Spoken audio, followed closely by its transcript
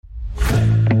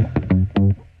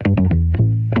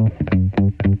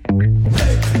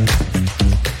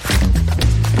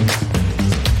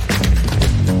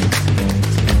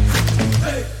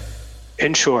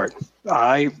short,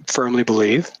 I firmly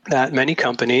believe that many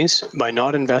companies, by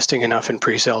not investing enough in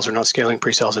pre-sales or not scaling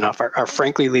pre-sales enough, are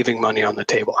frankly leaving money on the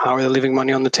table. How are they leaving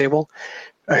money on the table?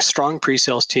 A strong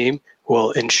pre-sales team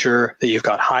will ensure that you've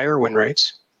got higher win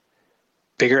rates,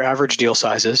 bigger average deal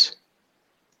sizes,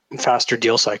 and faster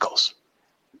deal cycles.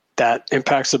 That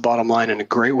impacts the bottom line in a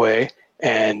great way,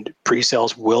 and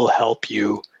pre-sales will help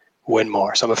you win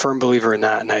more. So I'm a firm believer in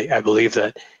that, and I believe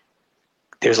that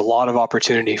there's a lot of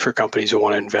opportunity for companies who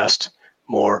want to invest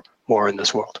more in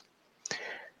this world.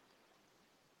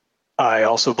 I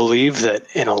also believe that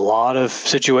in a lot of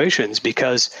situations,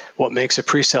 because what makes a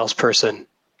pre-sales person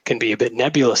can be a bit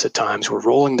nebulous at times, we're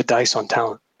rolling the dice on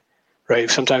talent, right?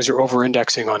 Sometimes you're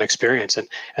over-indexing on experience,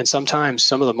 and sometimes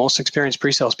some of the most experienced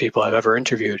pre-sales people I've ever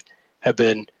interviewed have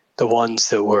been the ones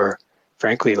that were,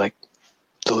 frankly, like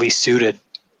the least suited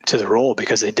to the role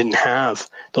because they didn't have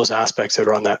those aspects that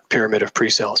are on that pyramid of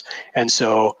pre-sales. And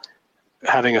so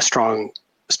having a strong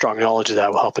knowledge of that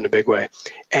will help in a big way.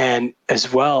 And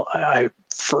as well, I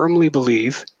firmly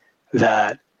believe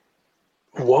that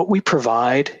what we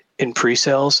provide in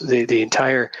pre-sales, the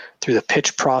entire, through the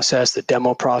pitch process, the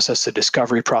demo process, the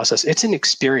discovery process, it's an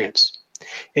experience.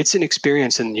 It's an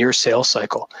experience in your sales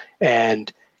cycle.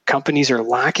 And companies are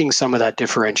lacking some of that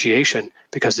differentiation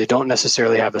because they don't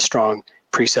necessarily have a strong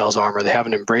pre-sales arm, or they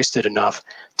haven't embraced it enough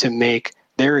to make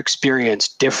their experience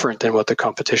different than what the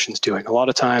competition's doing. A lot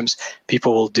of times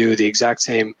people will do the exact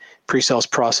same pre-sales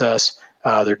process.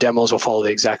 Their demos will follow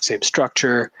the exact same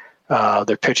structure.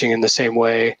 They're pitching in the same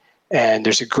way. And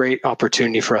there's a great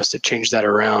opportunity for us to change that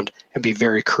around and be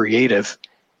very creative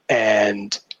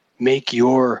and make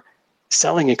your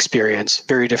selling experience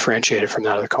very differentiated from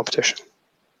that of the competition.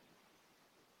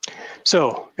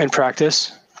 So in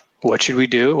practice, what should we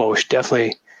do? Well, we should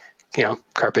definitely,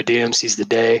 carpe diem, seize the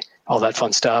day, all that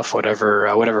fun stuff,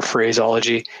 whatever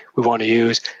phraseology we want to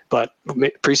use. But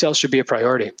pre-sales should be a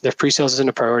priority. If pre-sales isn't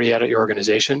a priority yet at your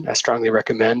organization, I strongly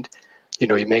recommend, you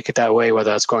make it that way, whether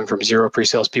that's going from 0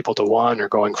 pre-sales people to 1 or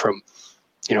going from,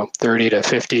 30 to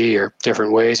 50 or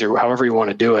different ways, or however you want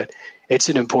to do it. It's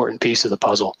an important piece of the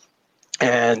puzzle.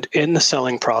 And in the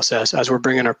selling process, as we're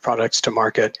bringing our products to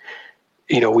market,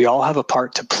 we all have a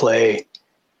part to play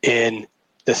in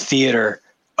the theater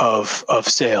of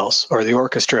sales, or the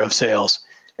orchestra of sales.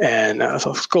 And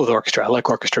let's go with orchestra. I like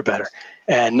orchestra better.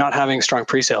 And not having strong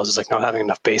pre-sales is like not having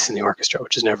enough bass in the orchestra,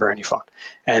 which is never any fun.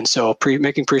 And so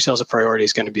making pre-sales a priority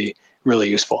is going to be really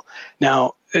useful.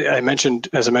 Now, as I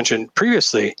mentioned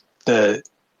previously, a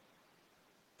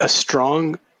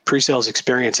strong pre-sales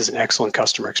experience is an excellent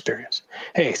customer experience.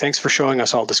 Hey, thanks for showing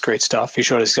us all this great stuff. You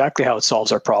showed us exactly how it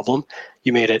solves our problem.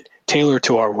 You made it tailored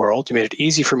to our world. You made it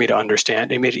easy for me to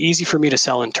understand. You made it easy for me to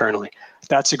sell internally.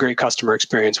 That's a great customer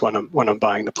experience when I'm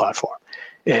buying the platform.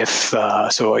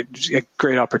 So a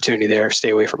great opportunity there. Stay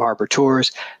away from harbor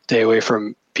tours. Stay away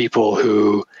from people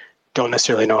who don't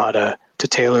necessarily know how to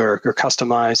tailor or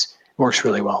customize. Works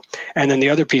really well. And then the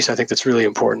other piece I think that's really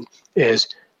important is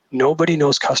nobody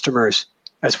knows customers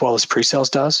as well as pre-sales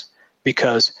does,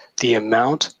 because the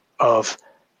amount of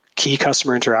key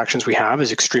customer interactions we have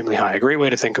is extremely high. A great way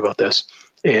to think about this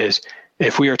is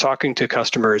if we are talking to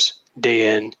customers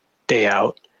day in, day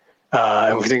out,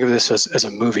 and we think of this as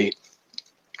a movie,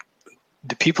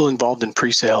 the people involved in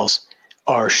pre-sales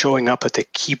are showing up at the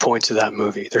key points of that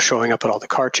movie. They're showing up at all the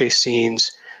car chase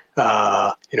scenes,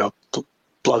 blood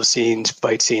scenes,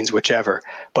 fight scenes, whichever.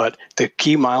 But the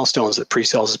key milestones that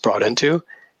pre-sales is brought into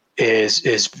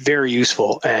is very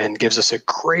useful and gives us a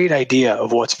great idea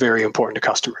of what's very important to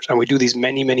customers. And we do these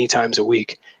many, many times a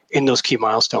week in those key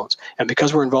milestones. And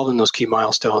because we're involved in those key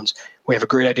milestones, we have a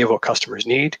great idea of what customers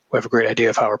need. We have a great idea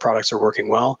of how our products are working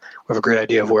well. We have a great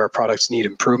idea of where our products need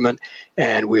improvement.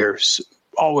 And we're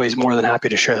always more than happy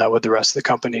to share that with the rest of the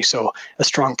company. So a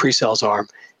strong pre-sales arm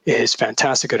is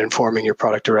fantastic at informing your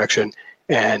product direction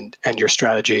and your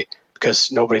strategy,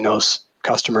 because nobody knows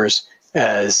customers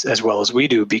as well as we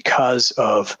do, because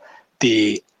of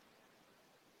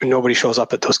nobody shows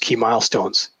up at those key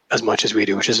milestones as much as we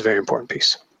do, which is a very important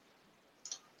piece.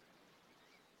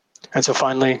 And so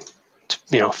finally,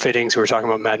 fittings. We were talking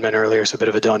about Mad Men earlier, so a bit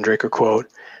of a Don Draper quote,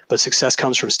 but success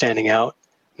comes from standing out,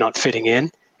 not fitting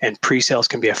in. And pre-sales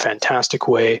can be a fantastic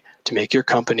way to make your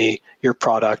company, your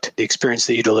product, the experience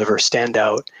that you deliver stand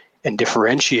out and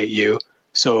differentiate you,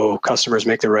 so customers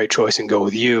make the right choice and go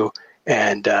with you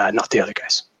and not the other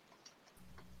guys.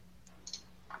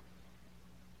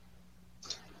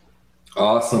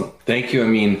 Awesome. Thank you,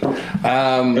 Amin.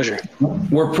 Pleasure.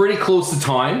 We're pretty close to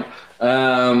time.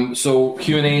 So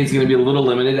Q&A is going to be a little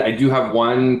limited. I do have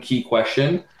one key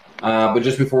question, but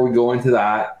just before we go into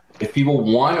that, If people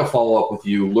want to follow up with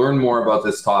you, learn more about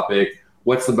this topic,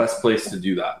 what's the best place to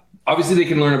do that? Obviously, they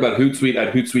can learn about Hootsuite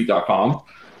at hootsuite.com.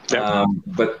 Yep.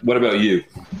 But what about you?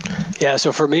 Yeah,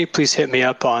 so for me, please hit me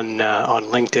up on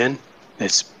LinkedIn.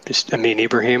 It's just Amin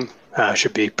Ibrahim.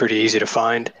 Should be pretty easy to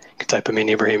find. You can type Amin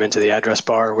Ibrahim into the address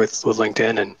bar with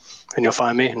LinkedIn, and you'll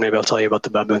find me, and maybe I'll tell you about the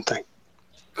baboon thing.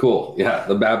 Cool. Yeah,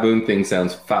 the baboon thing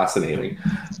sounds fascinating.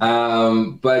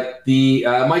 But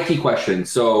my key question,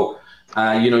 so,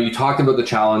 you talked about the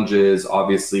challenges,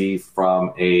 obviously,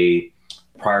 from a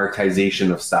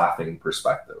prioritization of staffing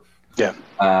perspective. Yeah.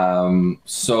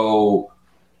 So,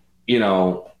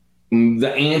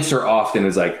 the answer often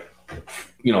is like,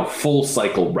 full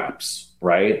cycle reps,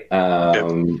 right?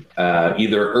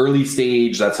 Either early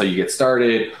stage, that's how you get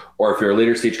started, or if you're a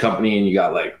later stage company and you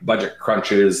got like budget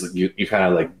crunches, you kind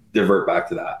of like divert back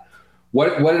to that.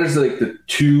 What is like the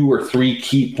 2 or 3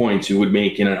 key points you would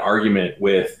make in an argument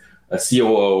with a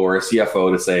COO or a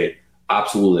CFO to say,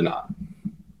 absolutely not?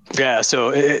 Yeah,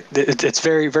 so it's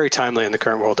very, very timely in the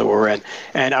current world that we're in.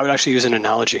 And I would actually use an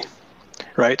analogy,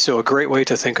 right? So a great way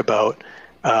to think about,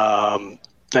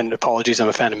 and apologies, I'm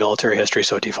a fan of military history,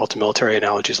 so I default to military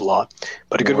analogies a lot.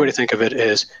 But a good way to think of it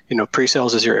is,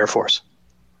 pre-sales is your Air Force,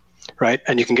 right?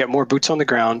 And you can get more boots on the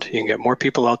ground. You can get more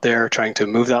people out there trying to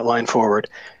move that line forward.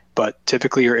 But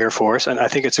typically your Air Force, and I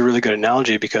think it's a really good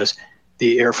analogy because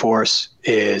the Air Force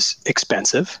is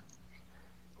expensive,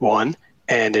 one,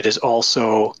 and it is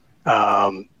also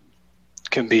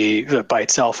can be by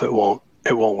itself, it won't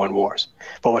win wars.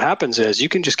 But what happens is you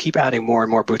can just keep adding more and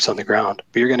more boots on the ground,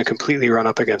 but you're going to completely run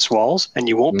up against walls, and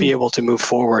you won't be able to move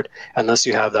forward unless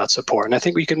you have that support. And I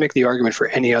think we can make the argument for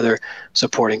any other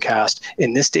supporting cast.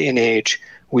 In this day and age,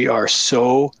 we are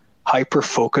so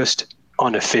hyper-focused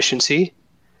on efficiency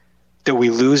that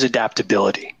we lose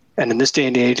adaptability. And in this day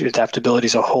and age, adaptability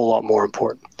is a whole lot more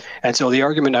important. And so the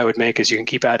argument I would make is you can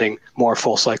keep adding more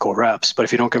full cycle reps, but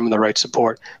if you don't give them the right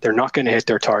support, they're not going to hit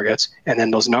their targets. And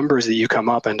then those numbers that you come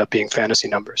up end up being fantasy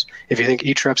numbers. If you think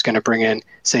each rep's going to bring in,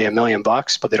 say, $1 million,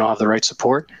 but they don't have the right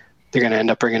support, they're going to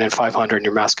end up bringing in 500 and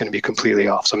your math's going to be completely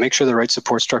off. So make sure the right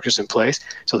support structure's in place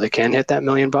so they can hit that $1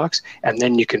 million, and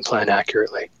then you can plan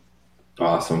accurately.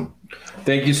 Awesome.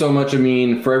 Thank you so much,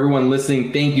 Amin. For everyone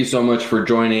listening, thank you so much for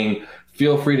joining.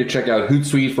 Feel free to check out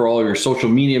Hootsuite for all of your social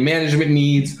media management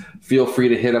needs. Feel free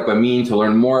to hit up Amin to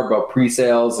learn more about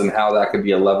pre-sales and how that could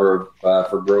be a lever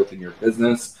for growth in your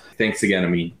business. Thanks again,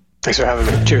 Amin. Thanks for having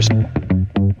me. Cheers.